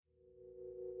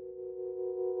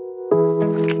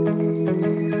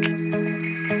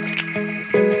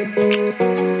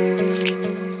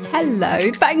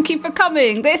Hello, thank you for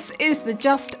coming. This is the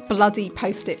Just Bloody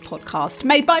Post-it podcast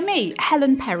made by me,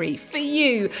 Helen Perry, for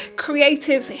you,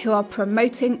 creatives who are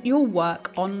promoting your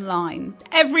work online.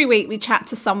 Every week we chat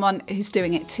to someone who's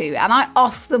doing it too, and I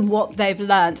ask them what they've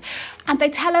learned. And they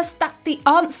tell us that the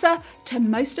answer to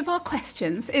most of our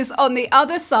questions is on the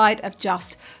other side of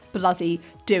just bloody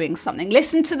doing something.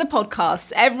 Listen to the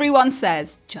podcasts. Everyone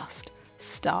says just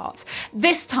start.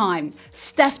 This time,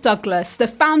 Steph Douglas, the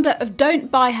founder of Don't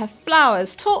Buy Her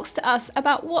Flowers, talks to us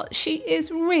about what she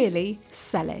is really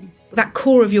selling. That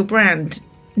core of your brand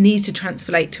needs to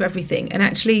translate to everything. And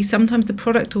actually, sometimes the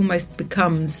product almost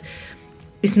becomes,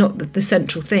 it's not the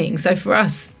central thing. So for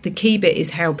us, the key bit is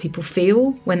how people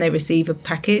feel when they receive a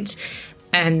package,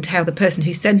 and how the person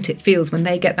who sent it feels when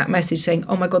they get that message saying,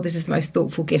 oh my God, this is the most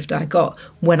thoughtful gift I got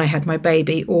when I had my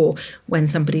baby, or when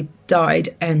somebody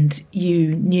died and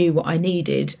you knew what I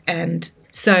needed. And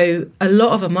so a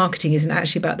lot of our marketing isn't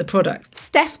actually about the product.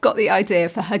 Steph got the idea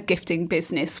for her gifting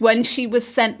business when she was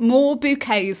sent more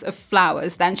bouquets of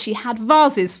flowers than she had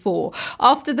vases for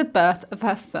after the birth of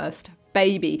her first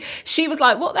baby. She was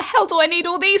like, what the hell do I need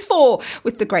all these for?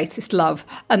 With the greatest love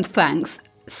and thanks.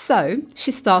 So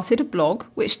she started a blog,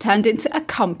 which turned into a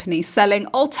company selling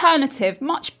alternative,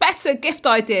 much better gift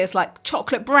ideas like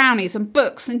chocolate brownies and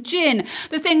books and gin,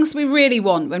 the things we really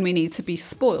want when we need to be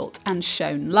spoilt and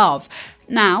shown love.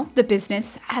 Now the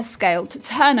business has scaled to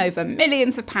turn over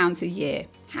millions of pounds a year.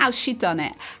 How's she done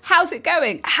it? How's it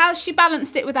going? How's she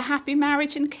balanced it with a happy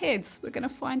marriage and kids? We're going to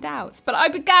find out. But I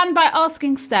began by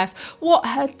asking Steph what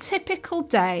her typical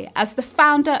day as the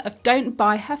founder of Don't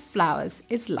Buy Her Flowers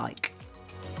is like.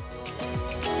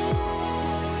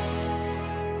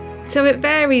 So it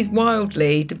varies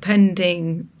wildly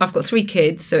depending. I've got 3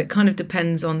 kids, so it kind of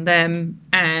depends on them.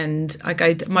 And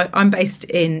I'm based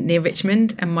near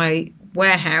Richmond, and my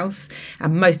warehouse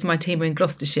and most of my team are in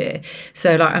Gloucestershire.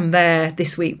 So I'm there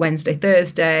this week, Wednesday,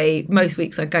 Thursday. Most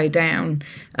weeks I go down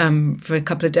for a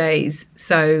couple of days.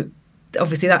 So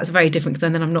obviously that's very different,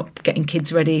 because then I'm not getting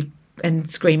kids ready and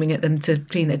screaming at them to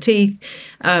clean their teeth.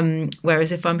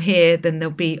 Whereas if I'm here, then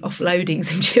they'll be offloading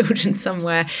some children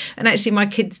somewhere. And actually my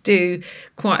kids do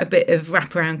quite a bit of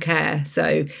wraparound care.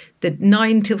 So the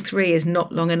 9 till 3 is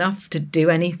not long enough to do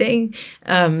anything.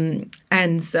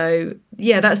 And so,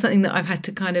 yeah, that's something that I've had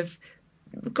to kind of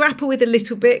grapple with a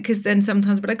little bit, because then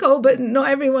sometimes we're like, oh, but not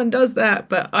everyone does that.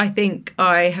 But I think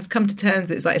I have come to terms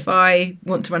that it's like, if I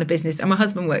want to run a business, and my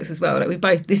husband works as well,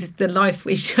 like this is the life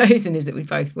we've chosen, is that we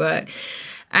both work.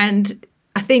 And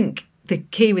I think the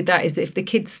key with that is that if the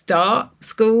kids start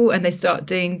school and they start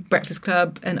doing breakfast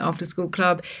club and after school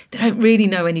club, they don't really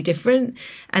know any different.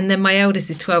 And then my eldest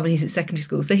is 12 and he's at secondary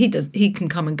school, so he can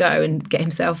come and go and get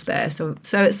himself there. So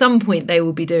at some point they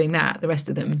will be doing that, the rest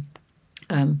of them.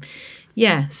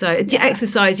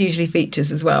 Exercise usually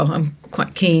features as well. I'm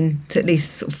quite keen to at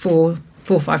least sort of 4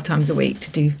 or 5 times a week to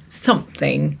do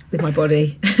something with my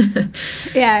body.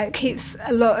 Yeah, it keeps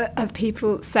a lot of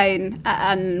people sane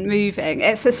and moving.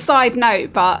 It's a side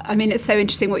note, but I mean, it's so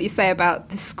interesting what you say about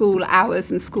the school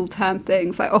hours and school term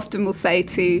things. I often will say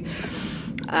to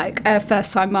like a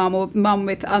first-time mum or mum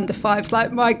with under 5s,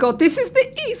 like, my God, this is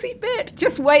the easy bit.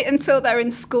 Just wait until they're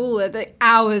in school. The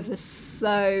hours are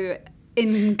so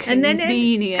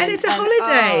inconvenient, and it's a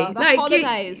holiday. The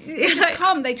holidays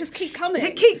they just keep coming.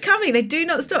 They keep coming. They do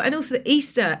not stop. And also, the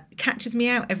Easter catches me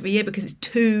out every year because it's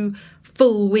 2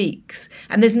 full weeks,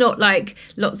 and there's not like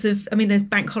lots of. I mean, there's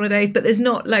bank holidays, but there's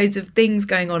not loads of things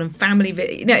going on and family.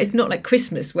 It's not like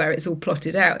Christmas where it's all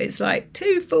plotted out. It's like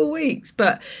 2 full weeks,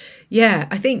 but. Yeah,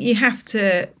 I think you have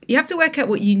to work out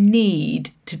what you need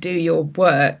to do your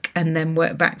work and then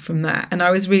work back from that. And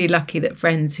I was really lucky that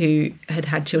friends who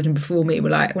had children before me were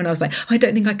like, when I was like, I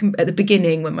don't think I can, at the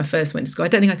beginning when I first went to school, I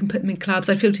don't think I can put them in clubs.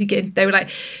 I feel too good. They were like,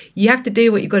 you have to do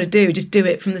what you've got to do. Just do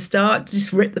it from the start.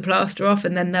 Just rip the plaster off,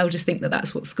 and then they'll just think that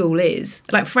that's what school is.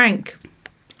 Like Frank,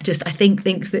 I think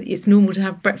thinks that it's normal to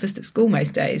have breakfast at school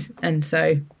most days. And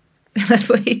so that's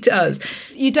what he does.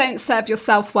 You don't serve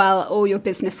yourself well, or your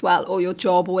business well, or your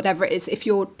job, or whatever it is, if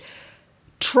you're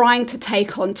trying to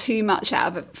take on too much out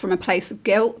of it from a place of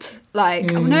guilt.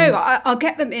 Like, oh no, I'll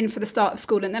get them in for the start of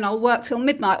school and then I'll work till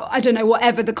midnight. I don't know,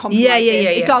 whatever the compromise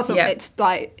is. It doesn't. Yeah. It's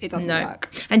like, it doesn't work.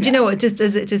 And do you know what? Just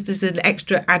as an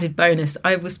extra added bonus,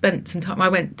 I spent some time.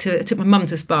 I took my mum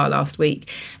to a spa last week,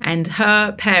 and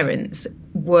her parents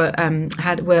were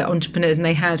entrepreneurs, and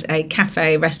they had a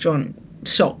cafe restaurant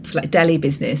shop, like deli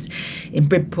business in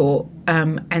Bridport.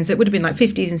 And so it would have been like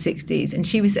 50s and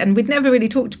 60s. And we'd never really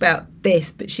talked about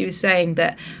this, but she was saying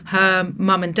that her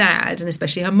mum and dad, and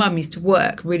especially her mum, used to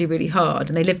work really, really hard,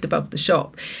 and they lived above the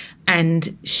shop.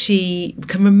 And she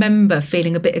can remember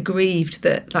feeling a bit aggrieved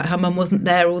that like her mum wasn't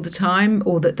there all the time,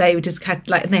 or that they just had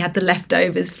and they had the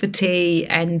leftovers for tea,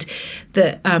 and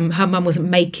that her mum wasn't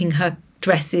making her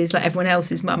dresses like everyone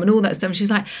else's mum and all that stuff. And she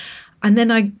was like, and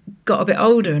then I got a bit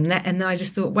older, and then I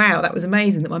just thought, wow, that was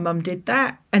amazing that my mum did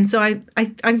that. And so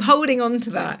I'm holding on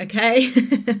to that, okay?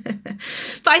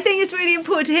 But I think it's really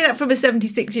important to hear that from a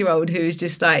 76-year-old who's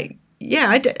just like, yeah,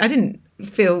 I didn't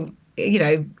feel,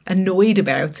 annoyed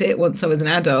about it once I was an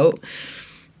adult.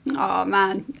 Oh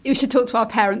man, we should talk to our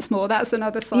parents more. That's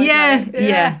another side.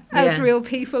 Yeah. As real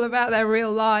people about their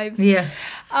real lives. Yeah.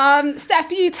 Steph,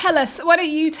 why don't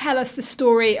you tell us the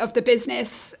story of the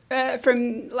business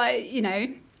from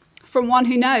one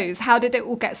who knows? How did it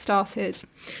all get started?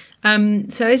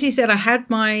 So as you said, I had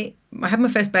my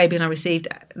first baby, and I received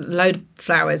a load of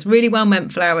flowers, really well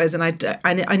meant flowers, and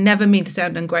I never mean to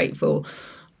sound ungrateful.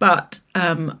 But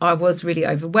I was really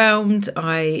overwhelmed.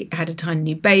 I had a tiny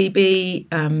new baby.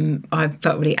 I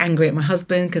felt really angry at my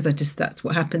husband because that's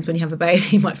what happens when you have a baby.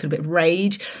 You might feel a bit of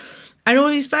rage. And all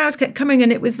these flowers kept coming,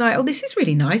 and it was like, oh, this is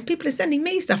really nice. People are sending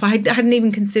me stuff. I hadn't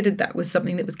even considered that was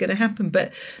something that was going to happen.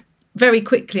 But very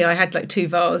quickly I had like 2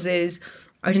 vases.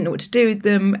 I didn't know what to do with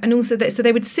them. And also, so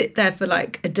they would sit there for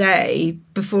like a day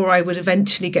before I would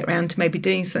eventually get around to maybe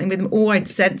doing something with them. Or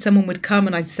someone would come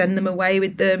and I'd send them away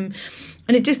with them.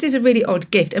 And it just is a really odd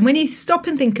gift. And when you stop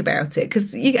and think about it,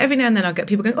 because every now and then I'll get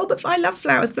people going, oh, but I love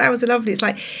flowers. Flowers are lovely. It's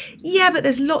like, yeah, but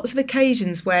there's lots of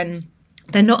occasions when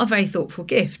they're not a very thoughtful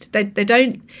gift. They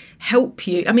don't help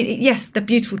you. I mean, yes, they're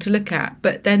beautiful to look at,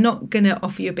 but they're not going to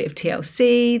offer you a bit of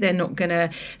TLC. They're not going to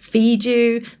feed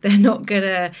you. They're not going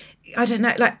to, I don't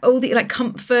know, like all the like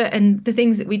comfort and the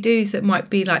things that we do. So it might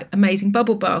be like amazing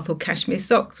bubble bath or cashmere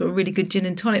socks or a really good gin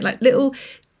and tonic, like little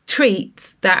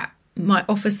treats that might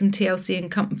offer some TLC and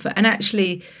comfort. And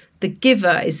actually the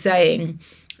giver is saying,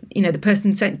 the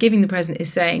person giving the present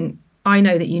is saying, I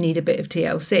know that you need a bit of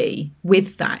TLC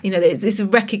with that. There's a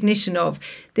recognition of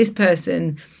this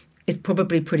person is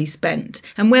probably pretty spent.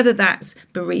 And whether that's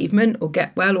bereavement or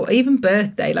get well or even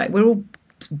birthday, like we're all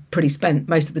pretty spent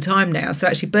most of the time now. So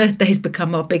actually birthdays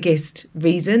become our biggest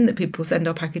reason that people send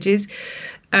our packages.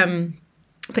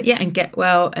 But yeah, and get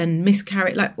well and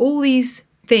miscarriage, like all these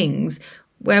things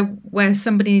where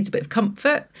somebody needs a bit of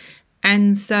comfort.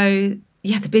 And so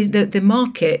yeah, the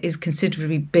market is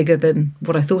considerably bigger than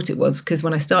what I thought it was, because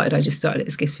when I started, I just started it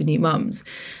as gifts for new mums.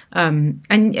 And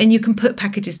you can put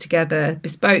packages together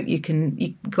bespoke.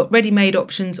 You've got ready-made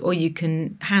options, or you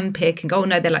can hand pick and go, oh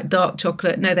no, they're like dark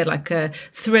chocolate. No, they're like a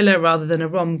thriller rather than a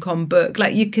rom-com book.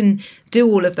 Like you can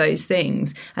do all of those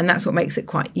things, and that's what makes it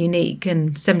quite unique.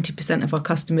 And 70% of our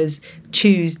customers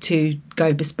choose to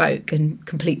go bespoke and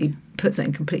put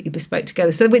something completely bespoke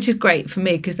together. So, which is great for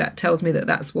me, because that tells me that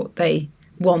that's what they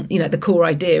want. The core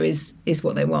idea is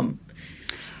what they want.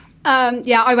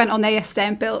 I went on there yesterday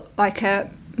and built like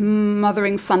a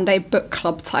Mothering Sunday book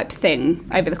club type thing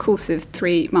over the course of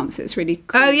 3 months. It's really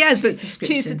cool. Oh yeah, book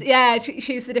subscription.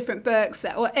 Choose the different books.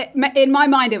 In my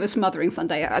mind, it was Mothering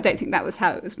Sunday. I don't think that was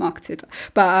how it was marketed.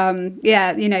 But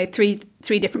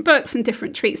three different books and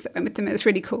different treats that went with them. It was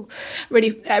really cool,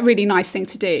 a really nice thing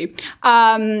to do.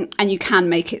 And you can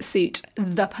make it suit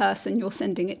the person you're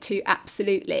sending it to.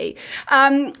 Absolutely.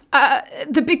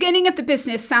 The beginning of the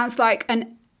business sounds like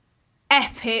an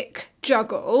epic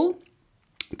juggle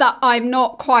that I'm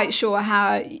not quite sure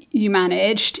how you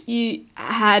managed. You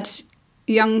had 2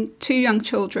 young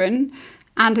children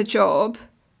and a job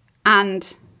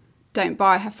and Don't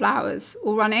Buy Her Flowers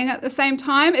all running at the same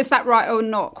time. Is that right or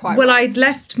not quite well, right? I'd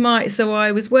left so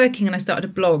I was working and I started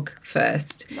a blog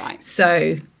first. Right.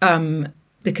 So,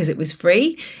 because it was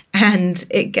free and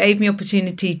it gave me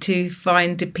opportunity to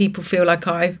find, did people feel like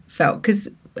I felt? Because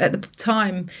at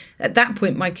that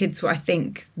point, my kids were, I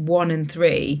think, 1 and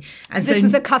 3. And so this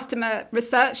was a customer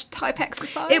research type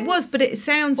exercise? It was, but it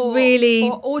sounds really...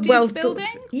 Or audience building?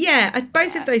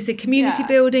 Both of those, the community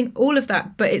building, all of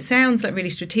that. But it sounds like really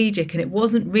strategic, and it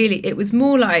wasn't really... It was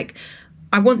more like,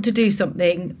 I want to do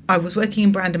something. I was working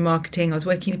in brand and marketing. I was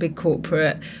working in a big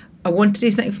corporate. I want to do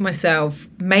something for myself.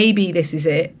 Maybe this is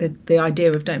it, the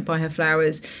idea of Don't Buy Her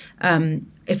Flowers.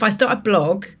 If I start a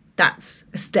blog, that's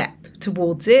a step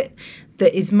towards it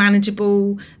that is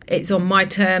manageable. It's on my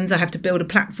terms. I have to build a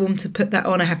platform to put that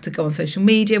on. I have to go on social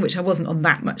media, which I wasn't on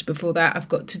that much before that. I've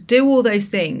got to do all those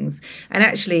things. And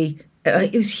actually,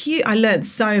 it was huge. I learned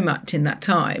so much in that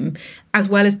time, as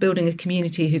well as building a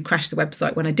community who crashed the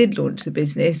website when I did launch the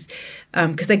business,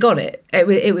 because they got it.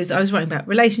 It was I was writing about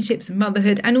relationships and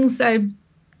motherhood, and also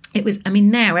it was, I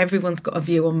mean, now everyone's got a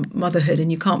view on motherhood and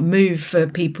you can't move for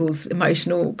people's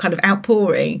emotional kind of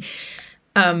outpouring.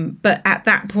 But at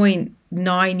that point,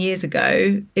 9 years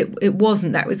ago, it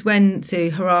wasn't. That was when, to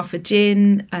Hurrah for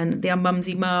Gin and the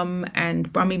Unmumsy Mum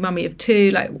and Brummy Mummy of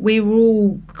Two, like we were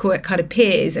all kind of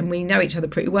peers and we know each other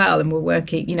pretty well, and we're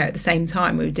working, you know, at the same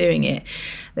time we were doing it.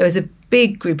 There was a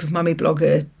big group of mummy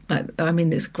blogger, I mean,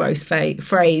 this gross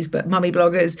phrase, but mummy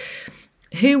bloggers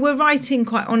who were writing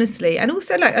quite honestly, and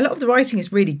also like a lot of the writing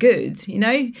is really good, you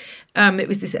know. It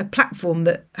was a platform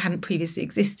that hadn't previously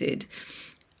existed,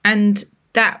 and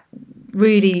that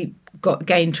really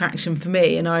gained traction for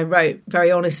me. And I wrote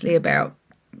very honestly about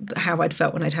how I'd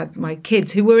felt when I'd had my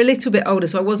kids, who were a little bit older,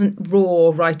 so I wasn't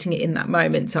raw writing it in that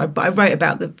moment. But I wrote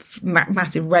about the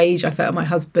massive rage I felt at my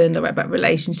husband. I wrote about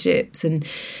relationships and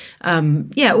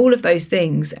all of those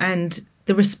things. And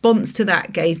the response to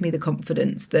that gave me the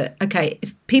confidence that, okay,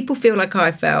 if people feel like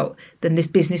I felt, then this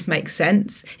business makes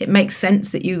sense. It makes sense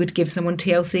that you would give someone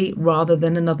TLC rather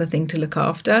than another thing to look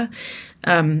after.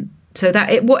 So that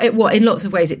it in lots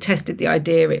of ways, it tested the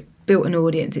idea, it built an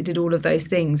audience, it did all of those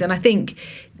things. And I think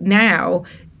now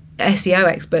SEO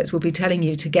experts will be telling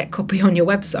you to get copy on your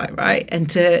website, right? And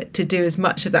to do as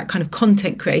much of that kind of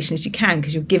content creation as you can,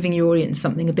 because you're giving your audience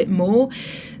something a bit more.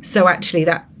 So actually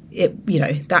that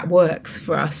works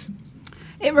for us.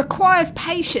 It requires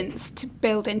patience to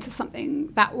build into something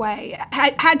that way.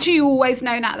 Had you always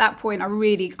known at that point, I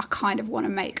kind of want to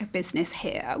make a business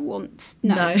here?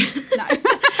 No.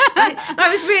 I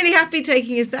was really happy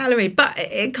taking a salary, but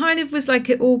it kind of was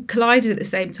like it all collided at the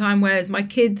same time, whereas my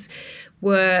kids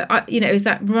were, it was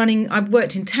that running. I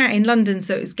worked in London,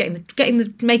 so it was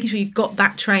making sure you got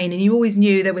that train, and you always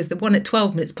knew there was the one at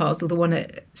 12 minutes past or the one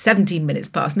at 17 minutes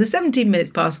past, and the 17 minutes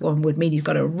past one would mean you've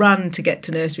got to run to get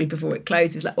to nursery before it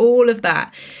closes, like all of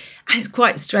that. And it's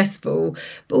quite stressful.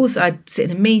 But also I'd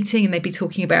sit in a meeting and they'd be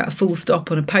talking about a full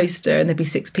stop on a poster, and there'd be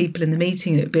 6 people in the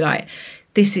meeting, and it'd be like,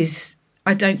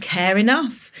 I don't care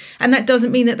enough. And that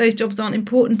doesn't mean that those jobs aren't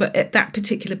important, but at that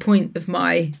particular point of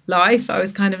my life, I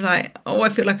was kind of like, I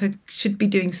feel like I should be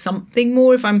doing something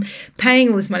more. If I'm paying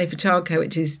all this money for childcare,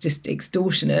 which is just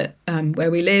extortionate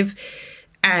where we live,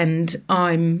 and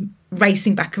I'm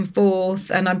racing back and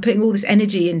forth and I'm putting all this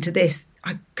energy into this,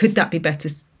 could that be better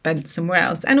spent somewhere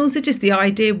else? And also just the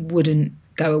idea wouldn't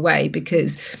go away,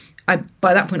 because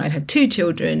by that point I'd had 2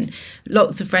 children,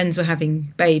 lots of friends were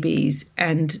having babies,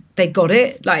 and they got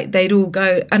it. Like they'd all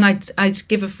go, and I'd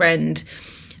give my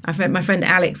friend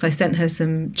Alex, I sent her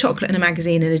some chocolate and a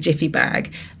magazine in a jiffy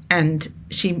bag, and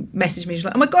she messaged me, she was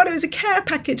like, oh my God, it was a care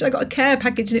package. I got a care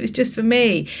package and it was just for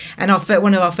me. And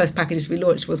one of our first packages we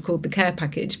launched was called the care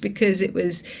package, because it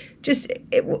was just,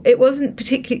 it wasn't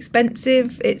particularly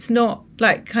expensive. It's not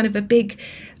like kind of a big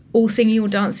all singing or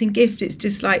dancing gift. It's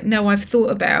just like, no, I've thought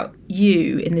about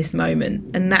you in this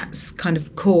moment, and that's kind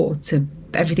of core to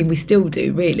everything we still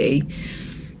do, really.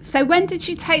 So when did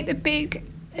you take the big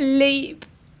leap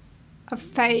of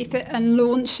faith and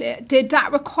launch it? Did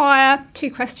that require,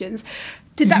 2 questions,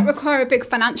 did that require a big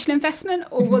financial investment,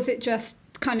 or was it just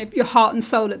kind of your heart and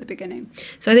soul at the beginning?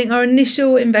 So I think our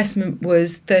initial investment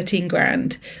was 13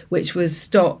 grand, which was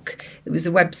stock. It was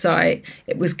a website.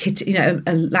 It was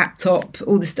a laptop,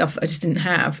 all the stuff that I just didn't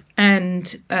have.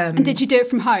 And did you do it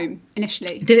from home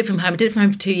initially? Did it from home. I did it from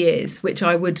home for 2 years, which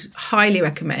I would highly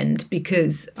recommend,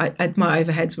 because my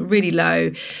overheads were really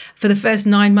low. For the first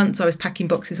 9 months, I was packing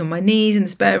boxes on my knees in the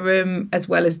spare room, as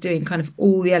well as doing kind of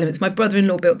all the elements. My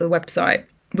brother-in-law built the website,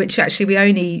 which actually we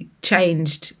only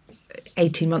changed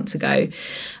 18 months ago.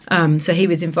 So he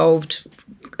was involved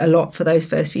a lot for those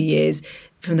first few years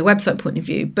from the website point of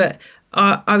view. But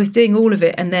I was doing all of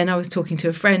it, and then I was talking to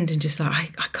a friend and just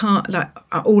like, I can't, like,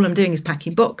 all I'm doing is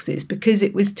packing boxes, because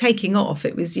it was taking off.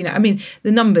 It was, the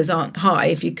numbers aren't high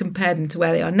if you compare them to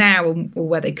where they are now or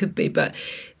where they could be, but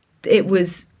it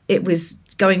was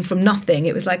going from nothing.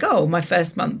 It was like, oh, my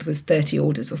first month was 30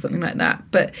 orders or something like that.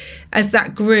 But as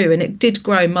that grew, and it did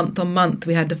grow month on month,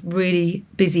 we had a really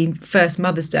busy first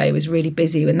Mother's Day, was really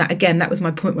busy. And that was my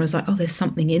point where I was like, oh, there's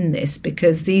something in this,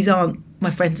 because these aren't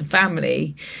my friends and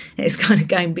family. It's kind of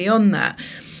going beyond that.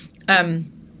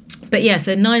 But yeah,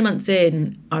 so 9 months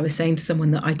in, I was saying to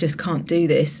someone that I just can't do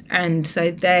this. And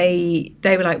so they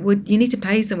were like, well, you need to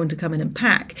pay someone to come in and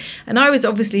pack. And I was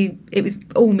it was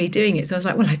all me doing it. So I was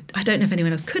like, well, I don't know if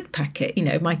anyone else could pack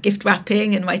it. My gift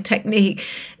wrapping and my technique,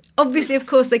 Obviously, of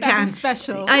course, they can.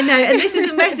 Special. I know, and this is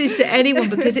a message to anyone,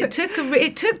 because it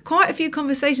took quite a few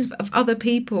conversations of other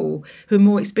people who are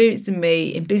more experienced than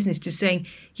me in business, just saying,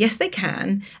 yes, they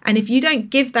can. And if you don't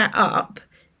give that up,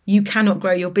 you cannot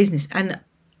grow your business. And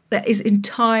that is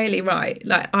entirely right.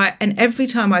 And every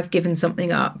time I've given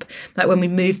something up, like when we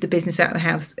moved the business out of the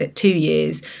house at 2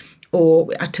 years, or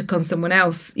I took on someone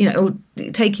else, or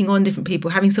taking on different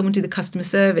people, having someone do the customer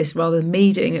service rather than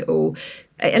me doing it all,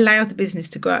 it allowed the business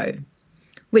to grow,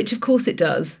 which of course it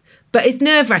does. But it's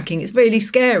nerve-wracking. It's really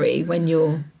scary when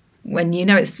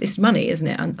it's money, isn't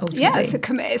it? Ultimately. Yeah, it's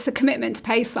a commitment to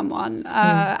pay someone,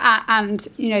 and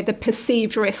the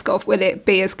perceived risk of, will it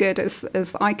be as good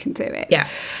as I can do it? Yeah.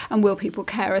 And will people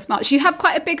care as much? You have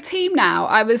quite a big team now.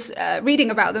 I was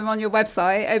reading about them on your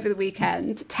website over the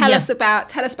weekend. Tell us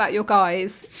about your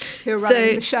guys who are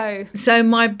running the show. So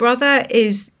my brother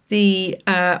is the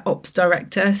ops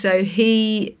director. So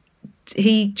he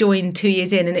joined 2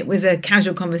 years in, and it was a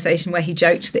casual conversation where he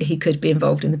joked that he could be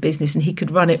involved in the business and he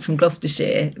could run it from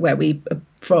Gloucestershire, where we are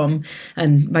from,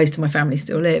 and most of my family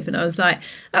still live. And I was like,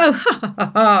 oh, ha, ha,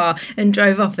 ha, ha, and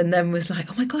drove off, and then was like,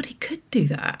 oh my God, he could do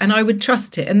that. And I would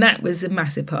trust it. And that was a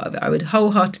massive part of it. I would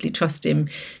wholeheartedly trust him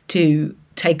to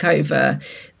take over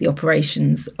the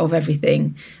operations of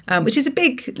everything, which is a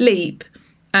big leap.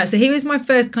 So he was my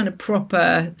first kind of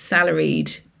proper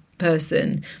salaried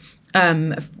person.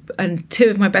 And two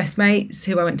of my best mates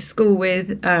who I went to school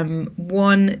with,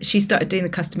 one, she started doing the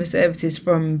customer services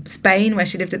from Spain, where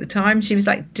she lived at the time. She was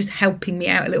like just helping me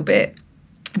out a little bit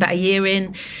about a year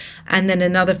in. And then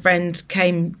another friend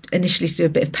came initially to do a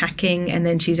bit of packing, and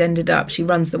then she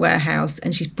runs the warehouse,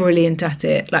 and she's brilliant at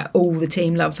it. Like, all the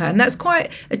team love her. And that's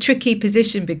quite a tricky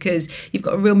position, because you've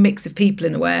got a real mix of people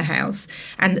in a warehouse,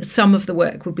 and some of the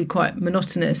work would be quite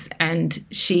monotonous. And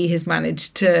she has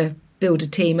managed to build a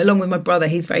team along with my brother.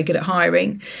 He's very good at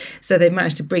hiring, so they've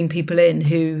managed to bring people in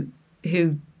who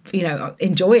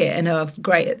enjoy it and are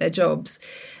great at their jobs.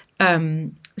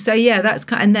 So yeah, that's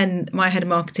kind. And then my head of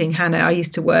marketing, Hannah, I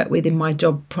used to work with in my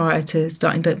job prior to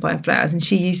starting Don't Buy Flowers, and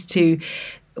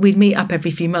we'd meet up every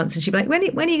few months, and she'd be like, when are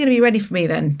you going to be ready for me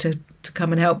then to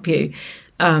come and help you?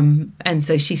 And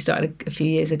so she started a few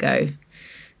years ago.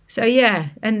 So yeah,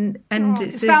 and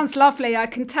it sounds lovely. I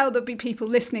can tell there'll be people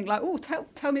listening like, oh,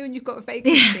 tell me when you've got a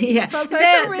vacancy. Yeah. It sounds like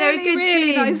they're a good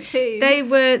really team. Nice team.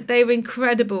 They were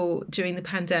incredible during the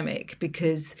pandemic,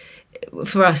 because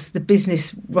for us the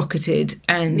business rocketed.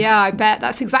 And yeah, I bet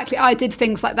I did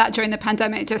things like that during the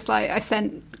pandemic. Just like I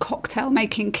sent cocktail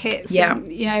making kits,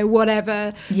 and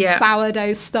whatever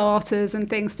sourdough starters and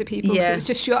things to people. So it's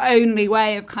just your only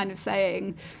way of kind of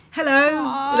saying,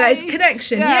 hello, it's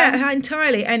connection. Yeah,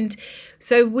 entirely. And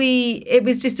so it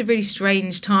was just a really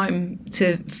strange time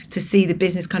to see the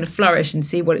business kind of flourish and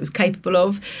see what it was capable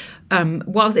of.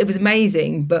 Whilst it was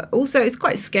amazing, but also it's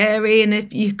quite scary. And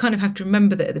if you kind of have to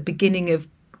remember that at the beginning of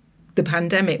the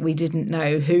pandemic, we didn't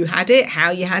know who had it, how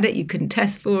you had it. You couldn't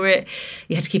test for it.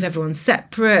 You had to keep everyone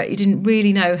separate. You didn't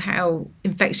really know how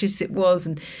infectious it was.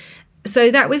 And so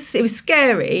it was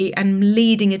scary. And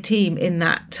leading a team in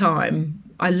that time,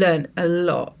 I learned a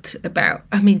lot about,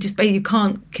 just basically you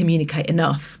can't communicate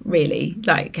enough, really,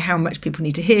 like how much people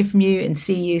need to hear from you and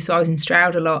see you. So I was in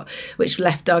Stroud a lot, which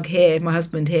left Doug here, my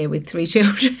husband here, with 3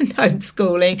 children,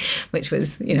 homeschooling, which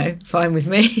was, fine with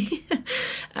me.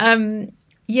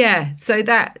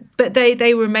 But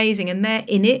they were amazing, and they're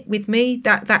in it with me.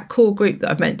 That core group that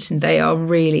I've mentioned, they are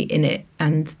really in it,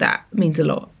 and that means a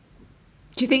lot.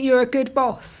 Do you think you're a good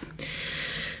boss?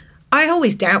 I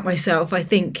always doubt myself. I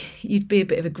think you'd be a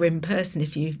bit of a grim person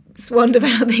if you swanned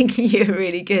about thinking you're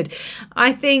really good.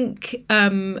 I think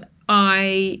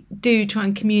I do try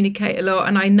and communicate a lot,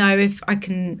 and I know if I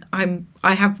can,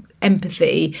 I have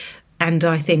empathy, and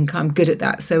I think I'm good at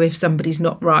that. So if somebody's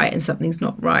not right and something's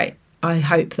not right, I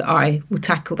hope that I will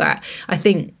tackle that. I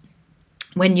think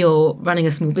when you're running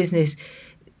a small business,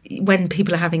 when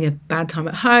people are having a bad time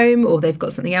at home, or they've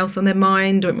got something else on their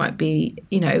mind, or it might be,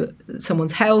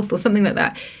 someone's health or something like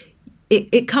that,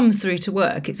 it comes through to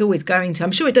work. It's always going to.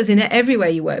 I'm sure it does in everywhere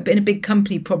you work, but in a big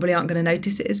company, you probably aren't going to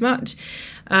notice it as much.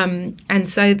 And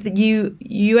so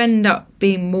you end up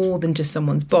being more than just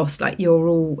someone's boss. Like, you're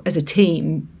all, as a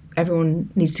team,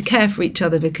 everyone needs to care for each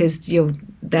other, because you're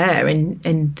there,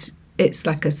 and it's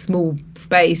like a small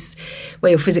space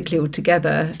where you're physically all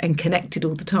together and connected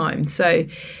all the time. So,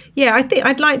 yeah, I think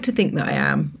I'd like to think that I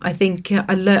am. I think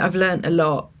I've learned a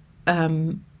lot,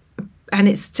 and and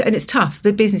it's tough.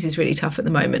 The business is really tough at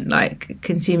the moment. Like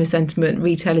consumer sentiment,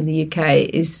 retail in the UK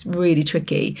is really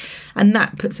tricky, and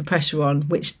that puts a pressure on.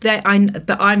 But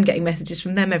I'm getting messages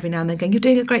from them every now and then going, "You're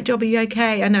doing a great job. Are you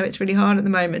okay? I know it's really hard at the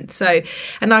moment." So,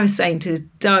 and I was saying to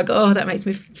Doug, "Oh, that makes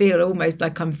me feel almost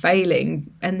like I'm failing,"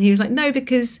 and he was like, "No,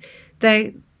 because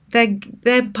they're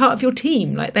part of your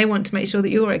team. Like they want to make sure that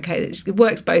you're okay. It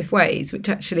works both ways, which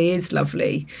actually is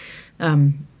lovely."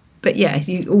 But yeah,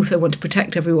 you also want to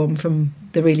protect everyone from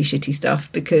the really shitty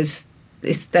stuff, because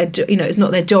it's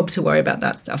not their job to worry about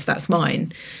that stuff. That's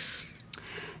mine.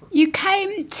 You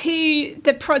came to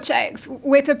the project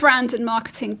with a brand and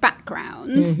marketing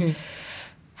background. Mm-hmm.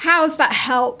 How has that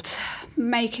helped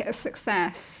make it a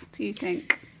success, do you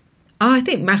think? I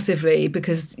think massively,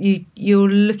 because you're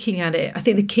looking at it. I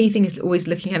think the key thing is always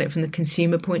looking at it from the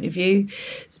consumer point of view.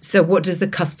 So what does the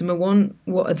customer want?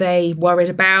 What are they worried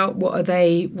about? What are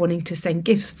they wanting to send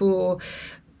gifts for?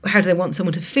 How do they want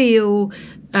someone to feel?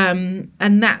 And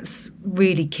that's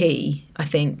really key, I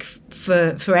think,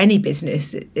 for any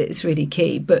business. It's really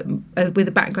key. But with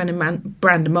a background in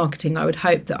brand and marketing, I would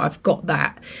hope that I've got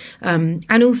that.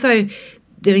 And also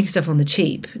doing stuff on the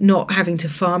cheap, not having to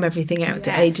farm everything out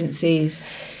to agencies.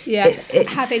 Yes,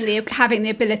 having the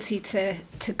ability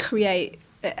to create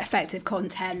effective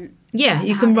content. Yeah,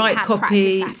 you can write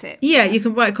copy. Yeah, you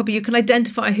can write copy. You can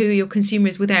identify who your consumer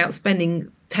is without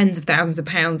spending tens of thousands of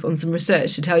pounds on some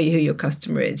research to tell you who your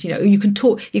customer is. You can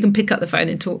pick up the phone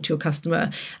and talk to your customer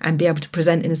and be able to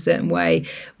present in a certain way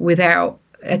without,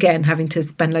 again, having to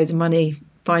spend loads of money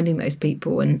finding those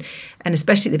people, and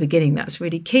especially at the beginning, that's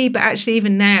really key. But actually,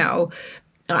 even now,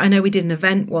 I know we did an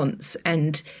event once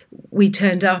and we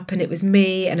turned up and it was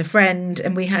me and a friend,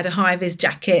 and we had a high-vis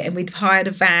jacket and we'd hired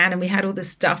a van and we had all this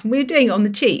stuff, and we were doing it on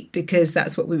the cheap because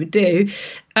that's what we would do.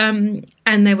 And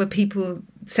there were people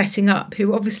setting up who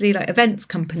were obviously like events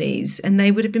companies, and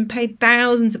they would have been paid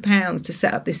thousands of pounds to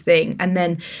set up this thing, and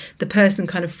then the person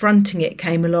kind of fronting it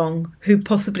came along who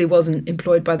possibly wasn't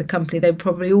employed by the company. They were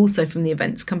probably also from the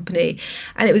events company,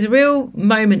 and it was a real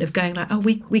moment of going like, oh,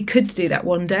 we could do that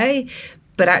one day,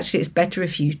 but actually it's better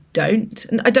if you don't.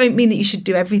 And I don't mean that you should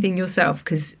do everything yourself,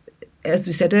 because as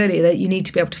we said earlier, that you need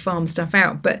to be able to farm stuff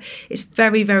out, but it's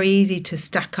very, very easy to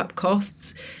stack up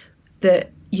costs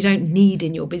that you don't need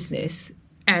in your business.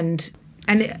 And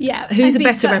who's a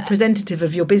better representative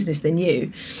of your business than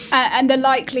you? And the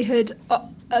likelihood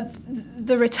of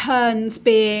the returns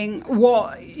being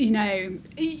what, you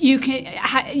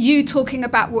talking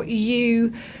about what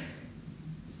you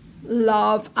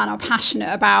love and are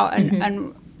passionate about,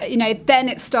 and then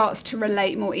it starts to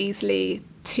relate more easily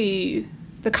to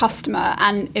the customer.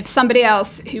 And if somebody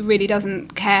else who really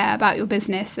doesn't care about your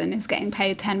business and is getting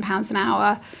paid £10 an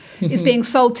hour is being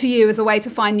sold to you as a way to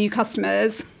find new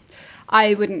customers,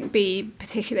 I wouldn't be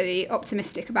particularly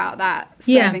optimistic about that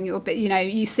serving your bit.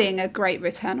 You seeing a great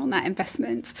return on that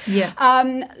investment.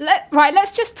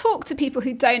 Let's just talk to people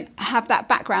who don't have that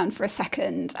background for a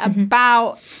second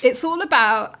about. It's all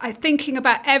about thinking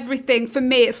about everything. For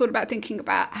me, it's all about thinking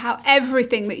about how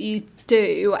everything that you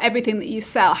do or everything that you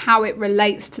sell, how it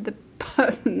relates to the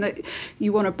person that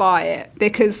you want to buy it,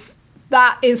 because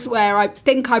that is where I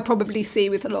think I probably see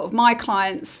with a lot of my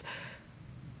clients,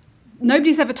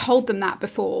 nobody's ever told them that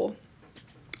before.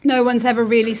 No one's ever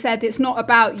really said it's not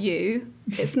about you.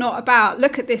 It's not about,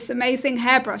 look at this amazing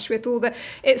hairbrush with all the...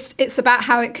 It's about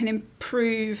how it can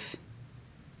improve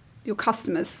your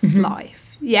customer's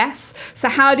life. Yes? So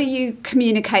how do you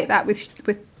communicate that with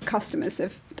customers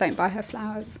of Don't Buy Her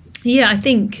Flowers? Yeah, I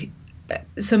think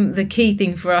the key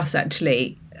thing for us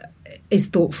actually is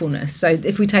thoughtfulness. So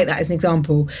if we take that as an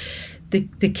example,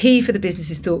 the key for the business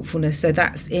is thoughtfulness. So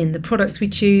that's in the products we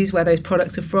choose, where those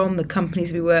products are from, the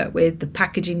companies we work with, the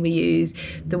packaging we use,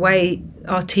 the way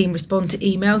our team respond to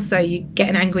emails. So you get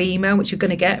an angry email, which you're going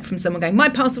to get from someone going, my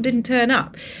parcel didn't turn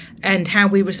up, and how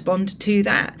we respond to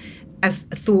that as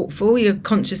thoughtful. You're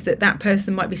conscious that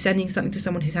person might be sending something to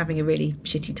someone who's having a really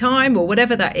shitty time or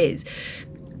whatever that is.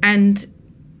 And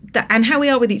how we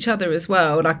are with each other as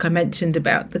well, like I mentioned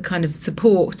about the kind of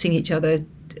supporting each other,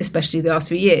 especially the last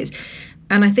few years.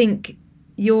 And I think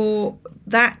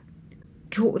that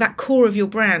core of your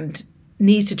brand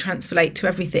needs to translate to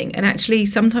everything. And actually,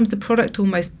 sometimes the product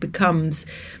almost becomes,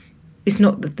 it's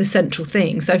not the central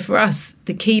thing. So for us,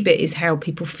 the key bit is how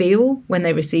people feel when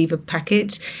they receive a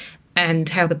package, and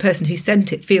how the person who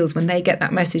sent it feels when they get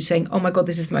that message saying, oh my God,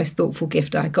 this is the most thoughtful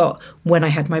gift I got when I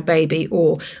had my baby,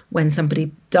 or when somebody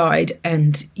died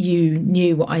and you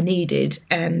knew what I needed.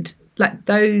 And like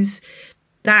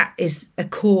that is a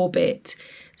core bit.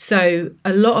 So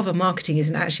a lot of our marketing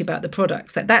isn't actually about the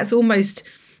products. That's almost,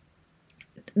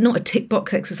 not a tick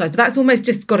box exercise, but that's almost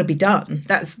just got to be done.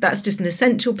 That's just an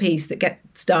essential piece that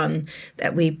gets done,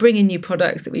 that we bring in new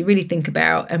products that we really think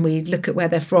about, and we look at where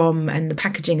they're from and the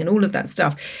packaging and all of that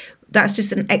stuff. That's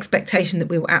just an expectation that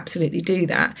we will absolutely do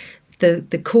that.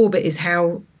 The core bit is,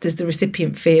 how does the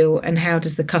recipient feel and how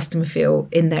does the customer feel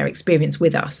in their experience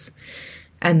with us?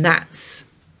 And that's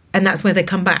where they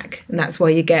come back. And that's why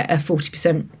you get a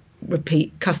 40%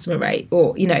 repeat customer rate,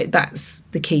 or, that's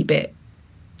the key bit.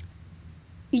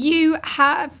 You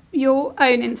have your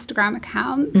own Instagram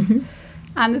account,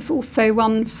 and there's also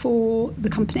one for the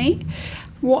company.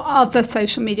 What other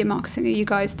social media marketing are you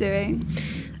guys doing?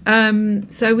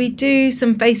 So we do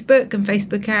some Facebook and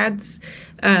Facebook ads,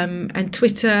 and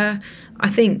Twitter. I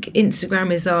think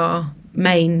Instagram is our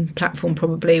main platform,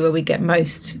 probably, where we get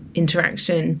most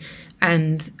interaction.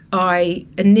 And I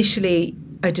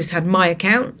just had my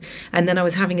account, and then I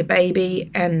was having a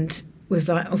baby and was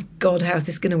like, oh God, how's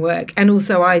this going to work? And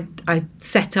also I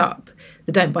set up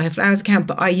the Don't Buy Her Flowers account,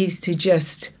 but I used to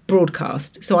just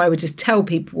broadcast. So I would just tell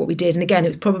people what we did. And again,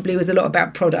 it was a lot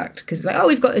about product, because it was like, oh,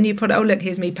 we've got a new product. Oh, look,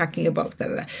 here's me packing a box. Da,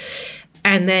 da, da.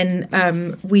 And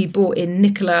then we brought in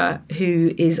Nicola,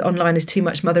 who is online as Too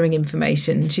Much Mothering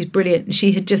Information. She's brilliant.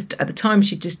 She had at the time,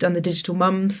 she'd just done the Digital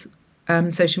Mums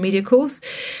social media course.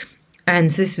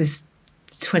 And so this was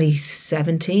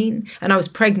 2017, and I was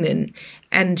pregnant,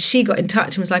 and she got in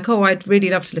touch and was like, oh, I'd really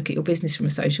love to look at your business from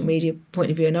a social media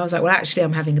point of view. And I was like, well, actually,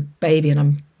 I'm having a baby and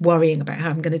I'm worrying about how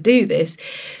I'm going to do this.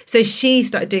 So she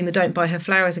started doing the Don't Buy Her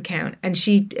Flowers account, and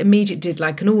she immediately did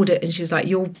like an audit, and she was like,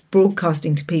 you're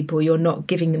broadcasting to people, you're not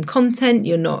giving them content,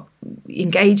 you're not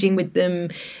engaging with them.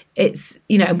 It's,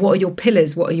 and what are your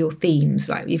pillars? What are your themes?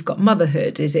 Like, you've got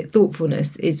motherhood. Is it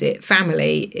thoughtfulness? Is it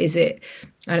family? Is it,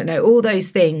 I don't know, all those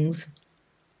things.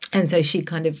 And so she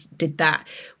kind of did that,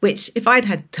 which if I'd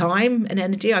had time and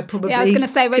energy, I probably... Yeah, I was going to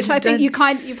say, which I think you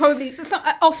probably...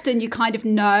 Often you kind of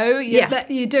know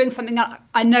you're doing something,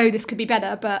 I know this could be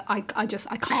better, but I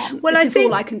can't. Well, this is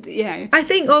all I can do, I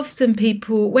think often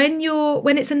people, when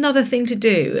it's another thing to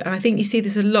do, and I think you see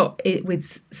this a lot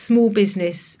with small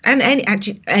business and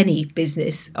any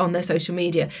business on their social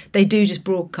media, they do just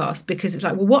broadcast, because it's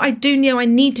like, well, what I do know I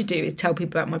need to do is tell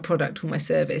people about my product or my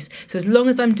service. So as long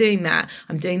as I'm doing that,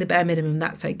 I'm doing the bare minimum,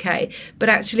 that's okay. But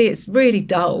actually it's really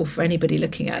dull for anybody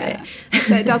looking at it.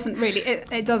 So it doesn't really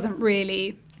it doesn't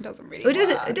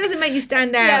it doesn't make you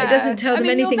stand out. It doesn't tell them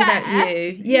anything about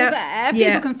you. You're there.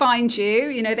 People can find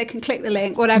you, they can click the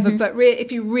link, whatever, but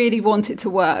if you really want it to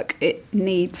work, it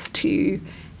needs to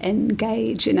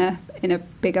engage in a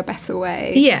bigger, better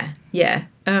way.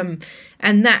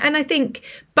 And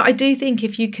I do think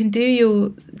if you can do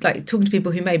your, like, talking to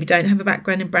people who maybe don't have a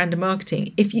background in brand and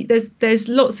marketing, there's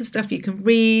lots of stuff you can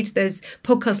read, there's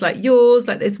podcasts like yours,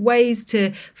 like there's ways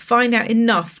to find out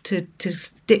enough to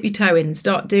dip your toe in and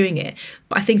start doing it.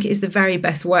 But I think it is the very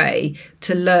best way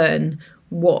to learn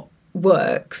what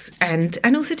works, and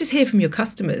also just hear from your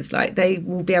customers. Like, they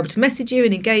will be able to message you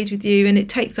and engage with you, and it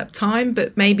takes up time,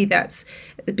 but maybe that's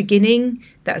at the beginning,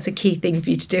 that's a key thing for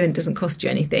you to do, and it doesn't cost you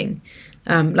anything.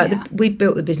 We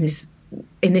built the business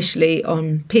initially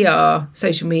on PR,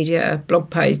 social media, blog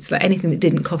posts, like anything that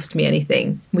didn't cost me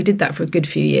anything. We did that for a good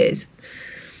few years.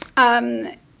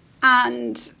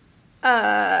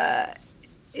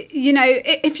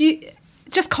 If you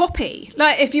just copy,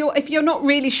 like if you're not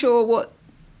really sure what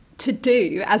to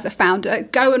do as a founder,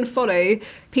 go and follow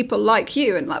people like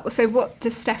you, and like, well, so what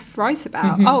does Steph write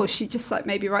about? Oh, she just like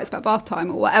maybe writes about bath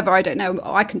time or whatever, I don't know.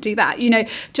 Oh, I can do that.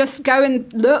 Just go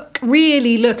and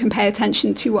really look and pay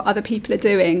attention to what other people are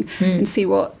doing, and see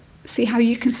how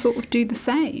you can sort of do the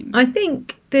same. I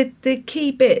think the key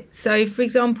bit, so for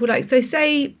example, like, so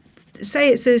say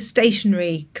it's a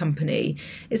stationery company,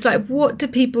 it's like, what do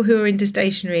people who are into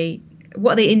stationery,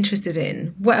 what are they interested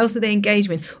in? What else are they engaged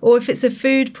with? Or if it's a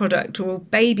food product or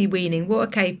baby weaning,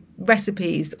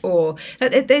 recipes, or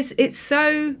it's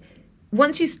so,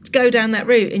 once you go down that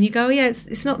route and you go, oh yeah,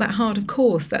 it's not that hard, of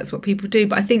course, that's what people do.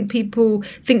 But I think people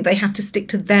think they have to stick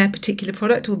to their particular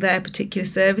product or their particular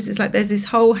service. It's like there's this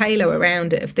whole halo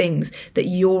around it of things that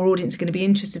your audience are going to be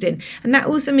interested in. And that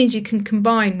also means you can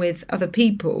combine with other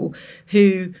people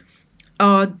who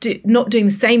are not doing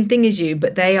the same thing as you,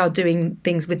 but they are doing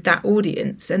things with that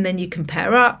audience, and then you can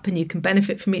pair up and you can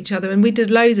benefit from each other. And we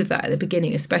did loads of that at the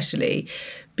beginning, especially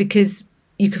because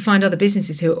you could find other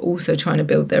businesses who are also trying to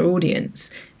build their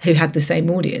audience, who had the same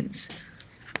audience.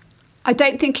 I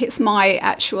don't think it's my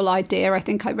actual idea. I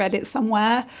think I read it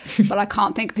somewhere, but I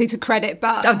can't think of who to credit.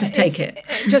 But I'll just take it.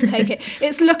 Just take it.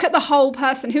 It's look at the whole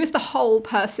person. Who is the whole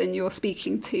person you're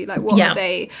speaking to? Like, what are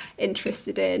they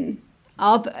interested in?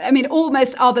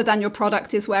 Almost other than your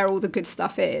product is where all the good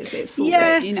stuff is. It's all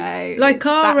that, you know, like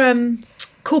our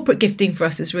corporate gifting for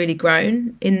us has really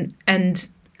grown and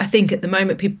I think at the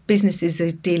moment businesses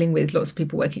are dealing with lots of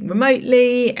people working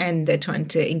remotely and they're trying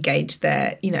to engage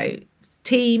their, you know,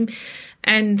 team.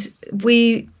 And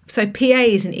so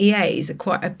PAs and EAs are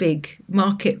quite a big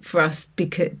market for us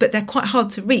but they're quite hard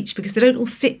to reach because they don't all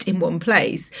sit in one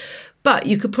place. But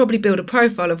you could probably build a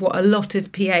profile of what a lot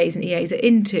of PAs and EAs are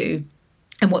into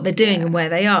and what they're doing and where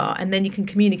they are. And then you can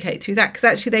communicate through that because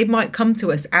actually they might come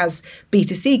to us as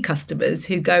B2C customers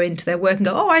who go into their work and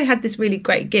go, oh, I had this really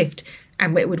great gift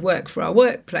and it would work for our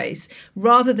workplace,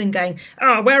 rather than going,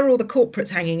 oh, where are all the corporates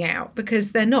hanging out?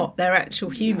 Because they're not. They're actual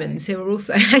humans who are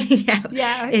also hanging out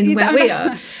in where we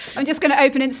are. I'm just going to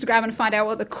open Instagram and find out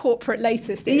what the corporate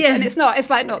latest is. And it's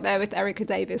not there with Erica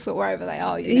Davis or wherever they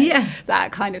are, you know,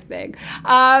 that kind of thing.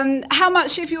 How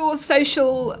much of your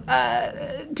social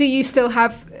do you still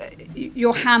have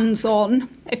your hands on,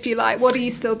 if you like? What are you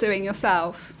still doing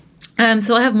yourself?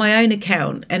 So I have my own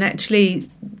account, and actually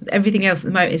everything else at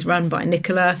the moment is run by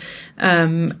Nicola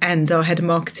and our head of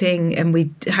marketing, and we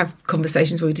have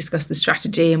conversations where we discuss the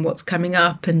strategy and what's coming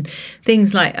up and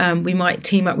things like we might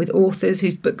team up with authors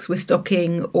whose books we're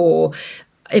stocking, or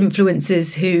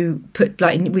influencers who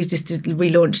we just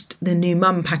relaunched the new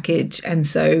mum package, and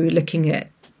so looking at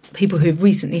people who've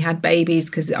recently had babies,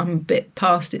 because I'm a bit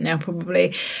past it now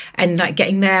probably, and like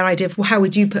getting their idea of, well, how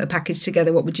would you put a package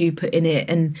together, what would you put in it,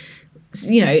 and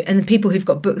you know, and the people who've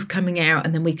got books coming out,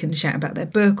 and then we can shout about their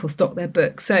book or stock their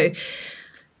book. So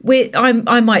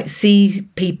I might see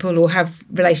people or have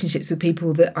relationships with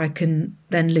people that I can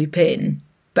then loop in,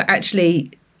 but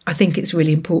actually I think it's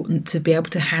really important to be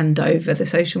able to hand over the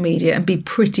social media and be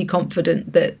pretty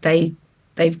confident that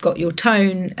they've got your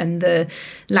tone and the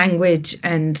language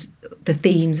and the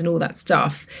themes and all that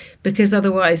stuff, because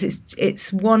otherwise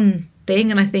it's one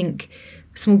thing. And I think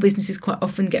small businesses quite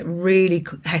often get really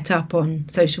het up on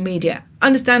social media,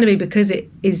 understandably, because it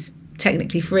is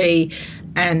technically free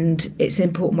and it's an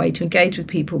important way to engage with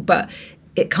people, but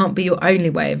it can't be your only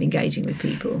way of engaging with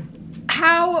people.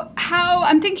 How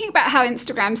I'm thinking about how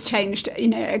Instagram's changed, you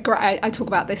know, I talk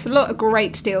about this a lot, a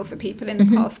great deal for people in the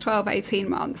past 12, 18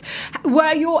 months.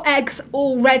 Were your eggs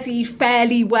already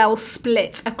fairly well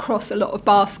split across a lot of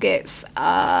baskets?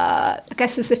 I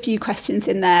guess there's a few questions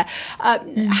in there.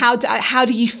 How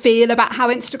do you feel about how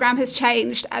Instagram has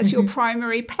changed as your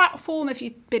primary platform? Have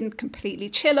you been completely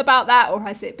chill about that, or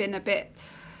has it been a bit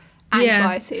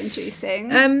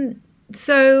anxiety-inducing?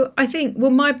 So I think,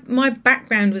 well, my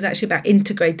background was actually about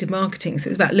integrated marketing. So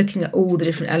it was about looking at all the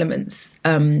different elements.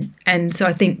 And so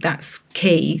I think that's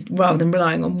key rather than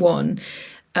relying on one.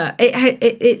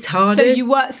 It's harder.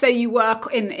 So you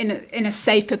work in a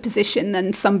safer position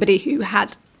than somebody who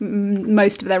had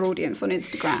most of their audience on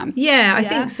Instagram. Yeah, I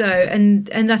think so. And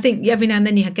I think every now and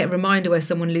then you get a reminder where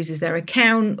someone loses their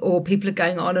account or people are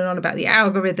going on and on about the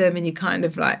algorithm, and you kind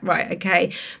of like, right,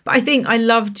 okay. But I think I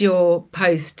loved your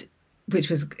post, which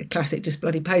was a classic just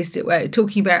bloody post it, where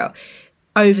talking about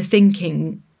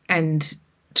overthinking and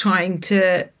trying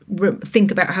to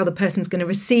think about how the person's going to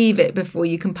receive it before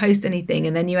you can post anything,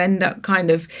 and then you end up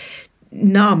kind of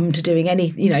numb to doing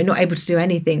anything, you know, not able to do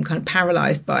anything, kind of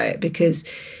paralyzed by it because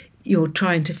you're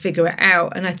trying to figure it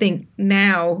out. And I think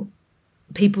now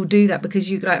people do that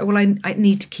because you're like, well, I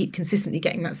need to keep consistently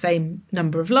getting that same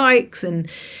number of likes, and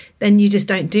then you just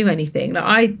don't do anything. Like,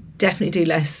 I definitely do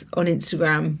less on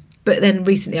Instagram. But then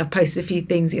recently I've posted a few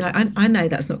things, you know, I know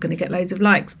that's not going to get loads of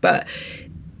likes, but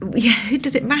yeah,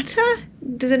 does it matter?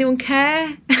 Does anyone care?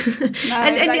 No,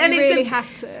 and you really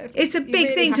have to. It's a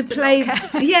big thing to play.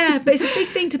 Yeah, but it's a big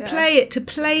thing to play it, to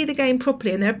play the game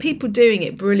properly. And there are people doing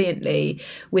it brilliantly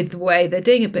with the way they're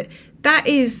doing it. But that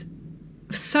is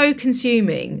so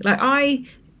consuming. Like, I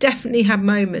definitely have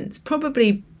moments,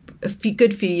 probably a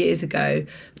good few years ago.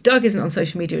 Doug isn't on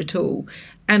social media at all.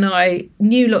 And I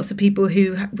knew lots of people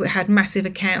who had massive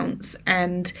accounts,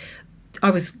 and I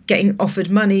was getting offered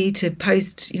money to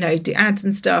post, you know, do ads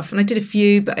and stuff. And I did a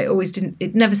few, but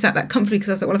it never sat that comfortably, because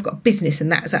I was like, well, I've got a business and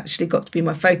that's actually got to be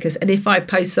my focus. And if I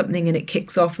post something and it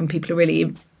kicks off and people are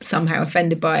really somehow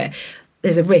offended by it,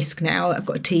 there's a risk now that I've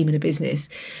got a team and a business.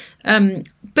 But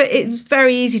it's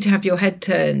very easy to have your head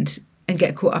turned and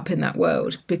get caught up in that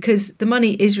world, because the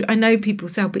money is, I know people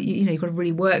sell, but you know, you've got to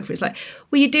really work for it. It's like,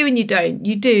 well, you do and you don't.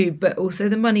 You do, but also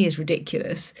the money is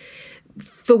ridiculous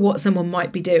for what someone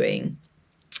might be doing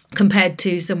compared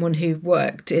to someone who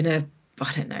worked in a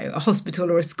I don't know, a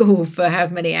hospital or a school for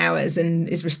however many hours and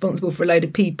is responsible for a load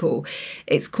of people.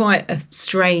 It's quite a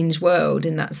strange world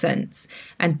in that sense.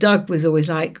 And Doug was always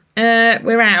like,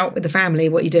 we're out with the family,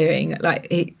 what are you doing?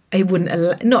 Like he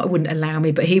wouldn't allow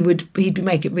me, but he'd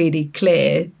make it really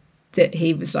clear that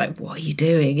he was like, what are you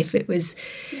doing? If it was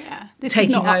this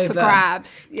taking is not up over for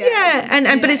grabs.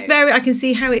 But it's very, I can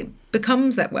see how it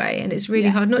becomes that way, and it's really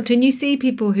hard not to. And you see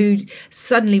people who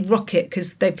suddenly rocket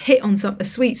because they've hit on a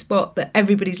sweet spot that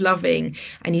everybody's loving,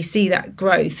 and you see that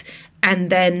growth, and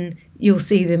then you'll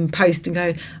see them post and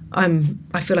go,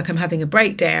 I feel like I'm having a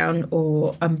breakdown,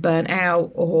 or I'm burnt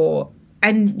out,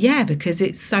 because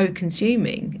it's so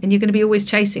consuming, and you're going to be always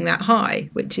chasing that high,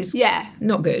 which is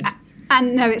not good.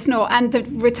 And no, it's not. And the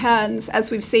returns,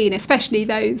 as we've seen, especially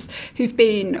those who've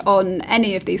been on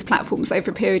any of these platforms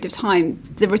over a period of time,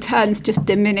 the returns just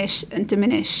diminish and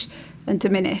diminish and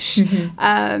diminish.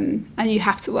 Mm-hmm. And you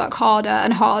have to work harder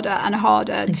and harder and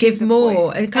harder and give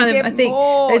more. I think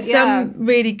there's some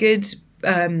really good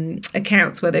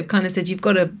accounts where they've kind of said you've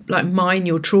got to like mine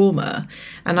your trauma,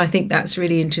 and I think that's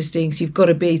really interesting. So you've got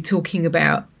to be talking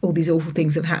about all these awful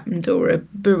things that have happened, or a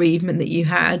bereavement that you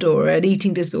had, or an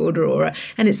eating disorder,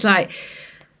 and it's like,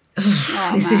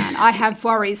 I have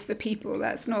worries for people.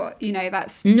 That's not,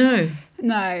 that's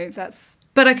that's.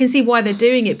 But I can see why they're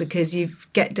doing it, because you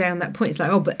get down that point. It's like,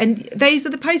 and those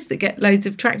are the posts that get loads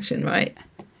of traction, right?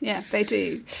 Yeah, they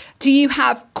do. Do you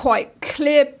have quite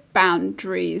clear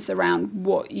boundaries around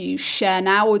what you share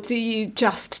now, or do you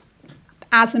just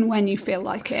as and when you feel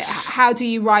like it? How do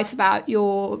you write about the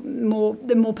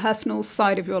more personal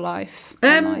side of your life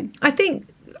online? I think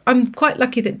I'm quite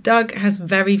lucky that Doug has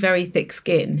very, very thick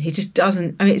skin. He just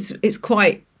doesn't, I mean, it's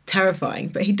quite terrifying,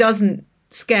 but he doesn't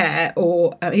scare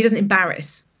or he doesn't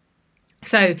embarrass.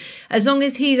 So as long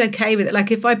as he's okay with it,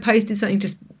 like if I posted something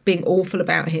just being awful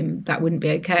about him, that wouldn't be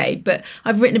okay. But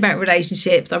I've written about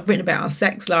relationships, I've written about our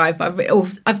sex life,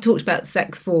 I've talked about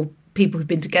sex for people who've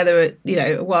been together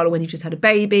a while, or when you've just had a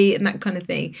baby and that kind of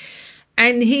thing.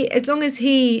 And as long as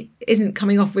he isn't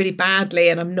coming off really badly,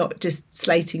 and I'm not just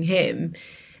slating him,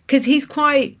 because he's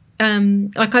quite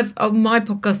on my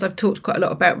podcast I've talked quite a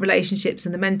lot about relationships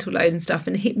and the mental load and stuff,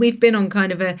 and we've been on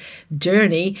kind of a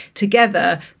journey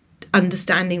together,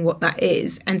 understanding what that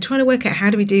is and trying to work out how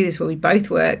do we do this. Well, we both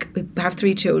work, we have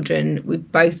 3 children, we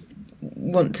both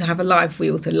want to have a life, we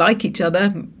also like each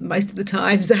other most of the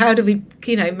time, so how do we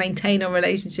maintain our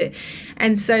relationship?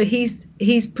 And so he's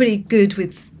pretty good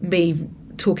with me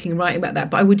talking and writing about that,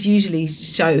 but I would usually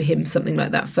show him something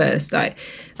like that first. Like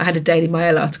I had a Daily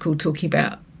Mail article talking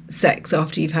about sex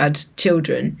after you've had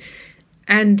children,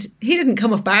 and he doesn't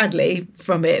come off badly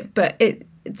from it, but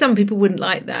some people wouldn't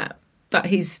like that, but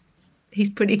he's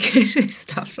pretty good with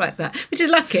stuff like that, which is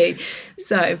lucky.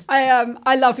 So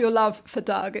I love your love for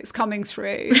Doug. It's coming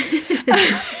through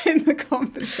in the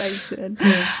conversation.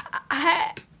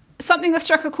 Yeah. Something that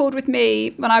struck a chord with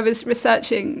me when I was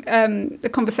researching the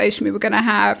conversation we were going to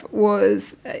have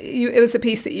was it was a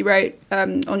piece that you wrote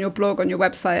on your blog, on your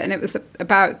website, and it was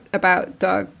about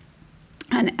Doug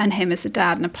and him as a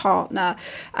dad and a partner.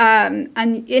 And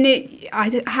in it,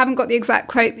 I haven't got the exact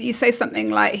quote, but you say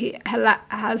something like he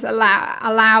has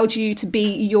allowed you to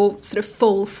be your sort of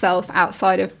full self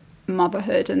outside of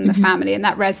motherhood and the family, and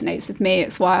that resonates with me.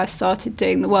 It's why I started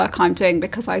doing the work I'm doing,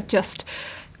 because I just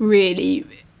really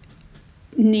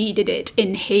needed it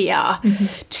in here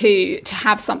to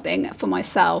have something for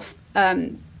myself.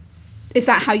 Is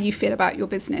that how you feel about your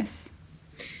business?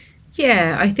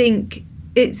 Yeah, I think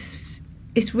it's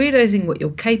realising what you're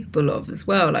capable of as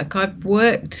well. Like I've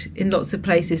worked in lots of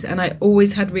places and I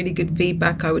always had really good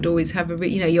feedback. I would always have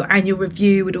your annual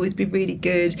review would always be really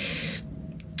good.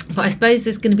 But I suppose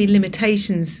there's going to be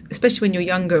limitations, especially when you're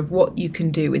younger, of what you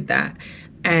can do with that.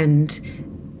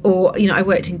 I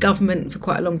worked in government for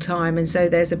quite a long time, and so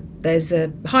there's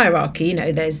a hierarchy.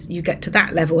 You get to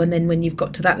that level, and then when you've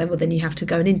got to that level, then you have to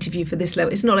go and interview for this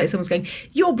level. It's not like someone's going,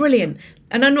 "You're brilliant,"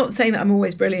 and I'm not saying that I'm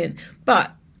always brilliant,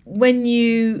 but when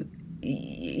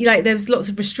there's lots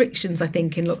of restrictions, I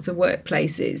think, in lots of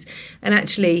workplaces. And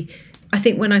actually, I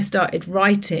think when I started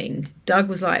writing, Doug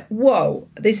was like, "Whoa,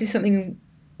 this is something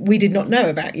we did not know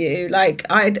about you." Like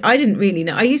I didn't really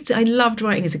know. I loved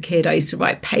writing as a kid. I used to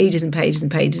write pages and pages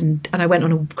and pages, and I went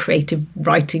on a creative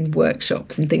writing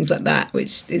workshops and things like that,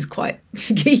 which is quite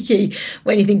geeky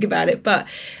when you think about it. But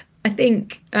I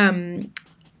think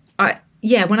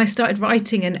when I started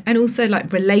writing and also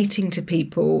like relating to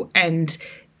people and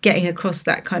getting across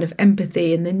that kind of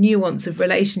empathy and the nuance of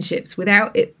relationships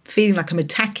without it feeling like I'm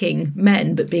attacking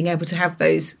men, but being able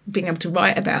to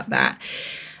write about that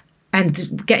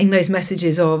and getting those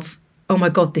messages of, oh my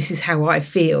God, this is how I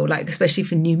feel, like, especially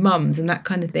for new mums and that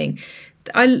kind of thing.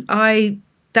 I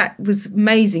that was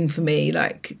amazing for me,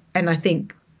 like, and I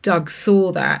think Doug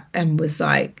saw that and was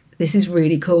like, this is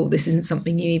really cool. This isn't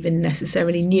something you even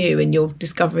necessarily knew and you're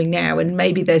discovering now. And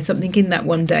maybe there's something in that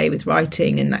one day with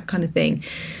writing and that kind of thing.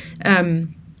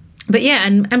 But yeah,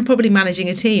 and probably managing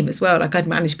a team as well. Like, I'd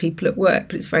manage people at work,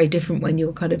 but it's very different when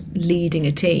you're kind of leading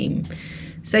a team.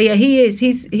 So yeah,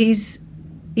 he's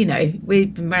you know,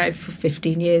 we've been married for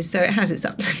 15 years, so it has its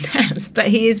ups and downs, but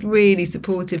he is really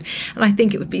supportive. And I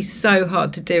think it would be so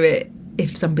hard to do it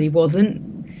if somebody wasn't.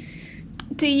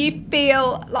 Do you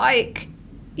feel like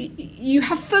you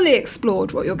have fully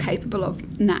explored what you're capable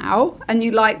of now, and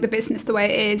you like the business the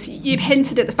way it is? You've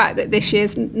hinted at the fact that this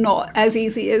year's not as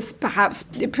easy as perhaps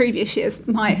the previous years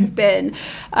might have been.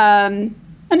 And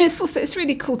it's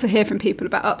really cool to hear from people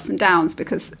about ups and downs,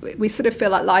 because we sort of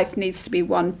feel like life needs to be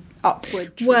one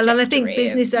upward trajectory. Well, and I think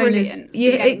business owners,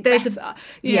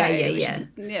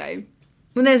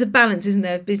 when there's a balance, isn't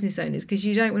there, of business owners, because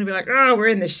you don't want to be like, oh, we're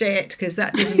in the shit, because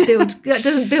that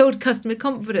doesn't build customer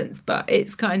confidence. But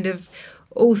it's kind of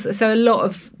also, so a lot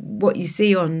of what you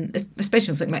see on, especially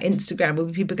on something like Instagram, will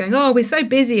be people going, oh, we're so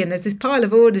busy and there's this pile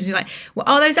of orders, and you're like, well,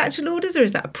 are those actual orders, or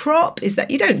is that a prop? Is that,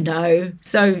 you don't know.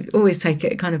 So always take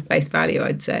it at kind of face value,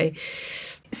 I'd say.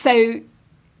 So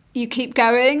you keep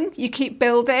going, you keep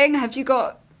building. Have you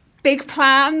got big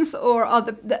plans, or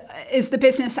is the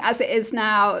business as it is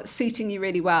now suiting you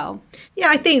really well? Yeah,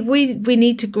 I think we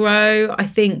need to grow. I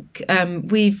think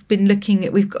we've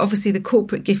got obviously the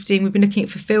corporate gifting. We've been looking at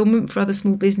fulfillment for other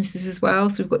small businesses as well.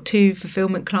 So we've got 2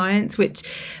 fulfillment clients, which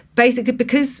basically,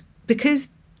 because the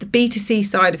B2C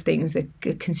side of things, the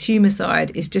consumer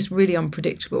side, is just really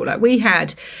unpredictable. Like, we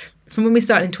had, from when we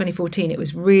started in 2014, it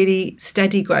was really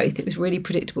steady growth. It was really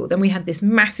predictable. Then we had this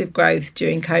massive growth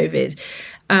during COVID.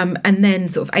 And then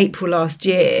sort of April last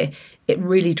year, it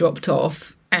really dropped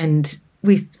off. And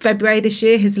February this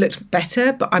year has looked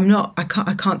better, but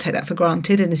I can't take that for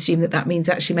granted and assume that means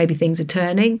actually maybe things are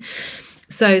turning.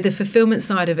 So the fulfillment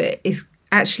side of it is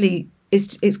actually,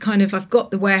 it's kind of, I've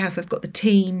got the warehouse, I've got the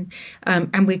team,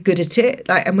 and we're good at it.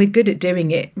 And we're good at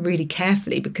doing it really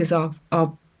carefully, because our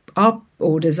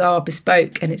orders are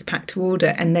bespoke and it's packed to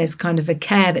order, and there's kind of a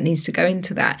care that needs to go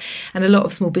into that. And a lot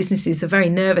of small businesses are very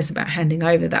nervous about handing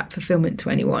over that fulfillment to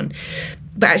anyone.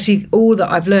 But actually, all that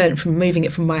I've learned from moving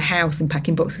it from my house and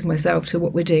packing boxes myself to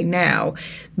what we're doing now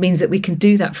means that we can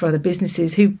do that for other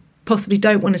businesses who possibly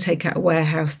don't want to take out a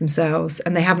warehouse themselves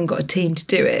and they haven't got a team to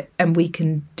do it, and we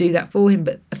can do that for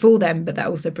them, but that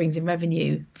also brings in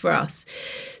revenue for us.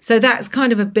 So that's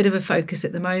kind of a bit of a focus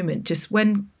at the moment, just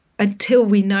until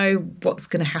we know what's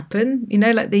going to happen,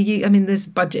 like there's a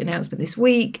budget announcement this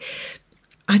week.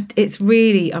 It's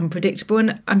really unpredictable.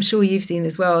 And I'm sure you've seen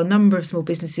as well a number of small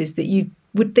businesses that you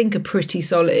would think are pretty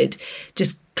solid,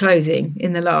 just closing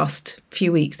in the last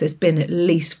few weeks. There's been at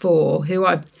least 4 who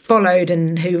I've followed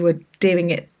and who were doing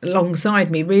it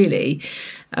alongside me, really.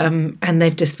 And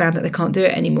they've just found that they can't do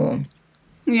it anymore.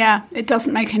 Yeah, it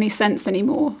doesn't make any sense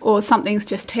anymore, or something's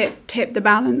just tipped the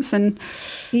balance and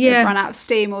they've run out of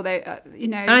steam, or they,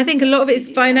 And I think a lot of it is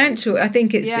financial. I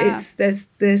think it's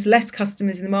there's less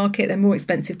customers in the market. They're more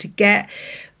expensive to get.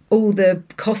 All the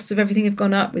costs of everything have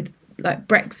gone up with like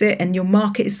Brexit, and your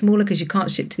market is smaller because you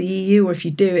can't ship to the EU, or if you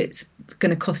do, it's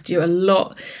going to cost you a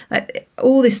lot. Like,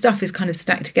 all this stuff is kind of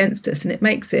stacked against us, and it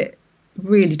makes it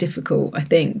really difficult, I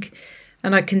think.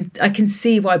 And I can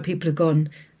see why people have gone.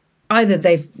 Either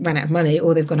they've run out of money,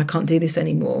 or they've gone, I can't do this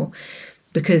anymore,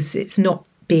 because it's not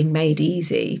being made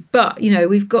easy. But,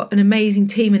 we've got an amazing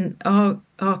team, and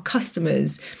our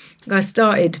customers. I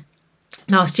started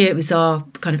last year, it was our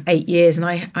kind of 8 years, and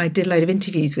I did a load of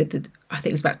interviews with, I think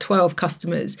it was about 12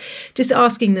 customers, just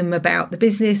asking them about the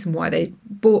business and why they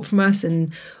bought from us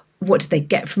and what did they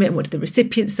get from it and what did the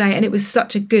recipients say. And it was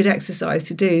such a good exercise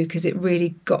to do, because it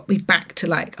really got me back to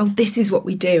like, oh, this is what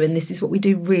we do and this is what we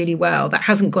do really well. That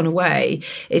hasn't gone away.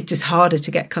 It's just harder to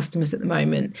get customers at the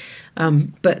moment.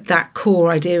 But that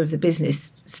core idea of the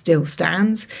business still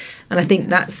stands. And I think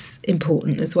that's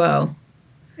important as well.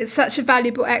 It's such a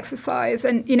valuable exercise.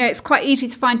 And, it's quite easy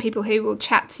to find people who will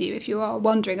chat to you if you are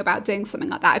wondering about doing something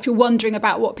like that. If you're wondering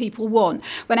about what people want.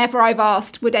 Whenever I've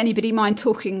asked, would anybody mind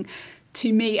talking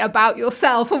to me about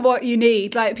yourself and what you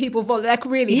need, like, people they're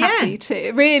really happy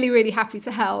to, really happy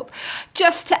to help.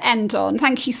 Just to end on,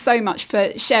 thank you so much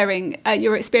for sharing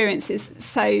your experiences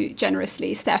so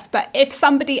generously, Steph. But if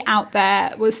somebody out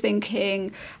there was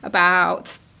thinking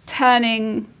about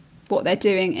turning what they're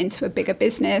doing into a bigger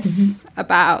business,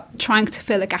 about trying to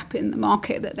fill a gap in the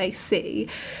market that they see,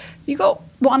 you got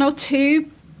 1 or 2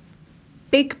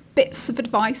 big bits of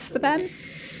advice for them?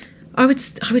 I would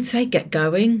say get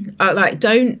going.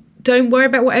 Don't worry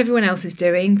about what everyone else is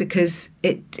doing, because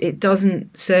it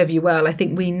doesn't serve you well. I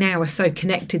think we now are so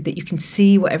connected that you can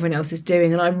see what everyone else is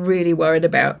doing, and I'm really worried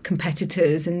about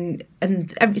competitors. And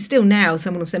still now,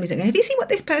 someone will send me saying, "Have you seen what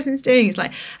this person's doing?" It's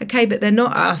like, okay, but they're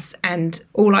not us, and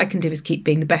all I can do is keep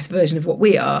being the best version of what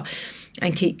we are,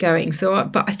 and keep going.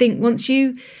 But I think once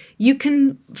you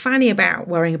can fanny about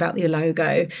worrying about your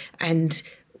logo and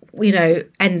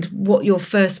and what your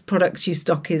first products you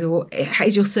stock is, or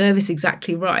is your service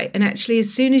exactly right? And actually,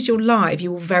 as soon as you're live, you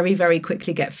will very, very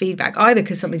quickly get feedback, either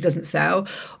because something doesn't sell,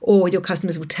 or your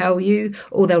customers will tell you,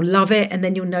 or they'll love it, and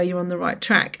then you'll know you're on the right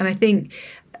track. And I think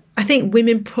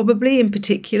women probably in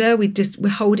particular, we're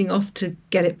holding off to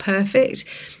get it perfect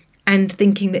and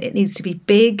thinking that it needs to be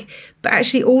big. But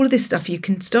actually, all of this stuff, you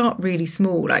can start really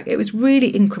small. Like, it was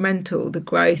really incremental, the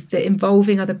growth, the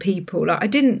involving other people. Like, I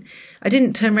didn't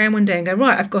turn around one day and go,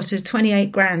 right, I've got a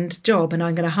 28 grand job and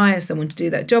I'm going to hire someone to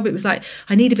do that job. It was like,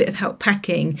 I need a bit of help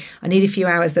packing. I need a few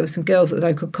hours. There were some girls at the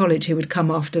local college who would come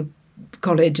after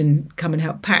college and come and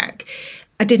help pack.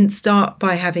 I didn't start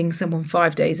by having someone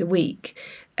 5 days a week.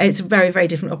 It's a very, very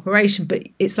different operation. But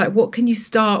it's like, what can you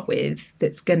start with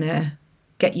that's going to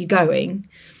get you going,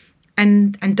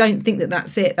 and don't think that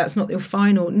that's it. That's not your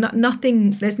final. Nothing.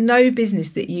 There's no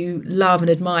business that you love and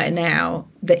admire now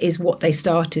that is what they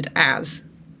started as.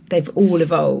 They've all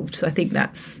evolved. So I think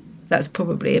that's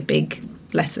probably a big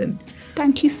lesson.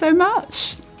 Thank you so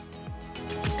much.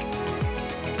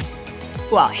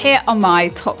 Well, here are my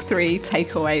top 3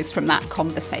 takeaways from that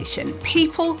conversation.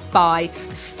 People buy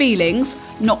feelings,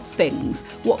 not things.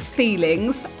 What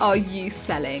feelings are you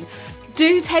selling?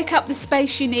 Do take up the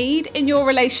space you need in your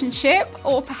relationship,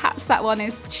 or perhaps that one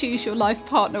is choose your life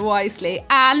partner wisely,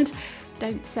 and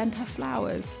don't send her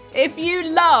flowers. If you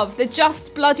love the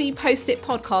Just Bloody Post-it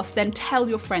podcast, then tell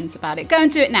your friends about it. Go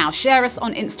and do it now. Share us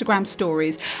on Instagram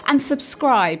stories and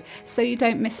subscribe so you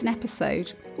don't miss an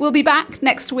episode. We'll be back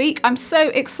next week. I'm so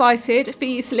excited for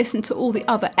you to listen to all the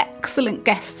other excellent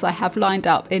guests I have lined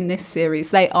up in this series.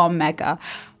 They are mega.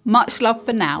 Much love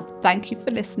for now. Thank you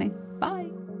for listening.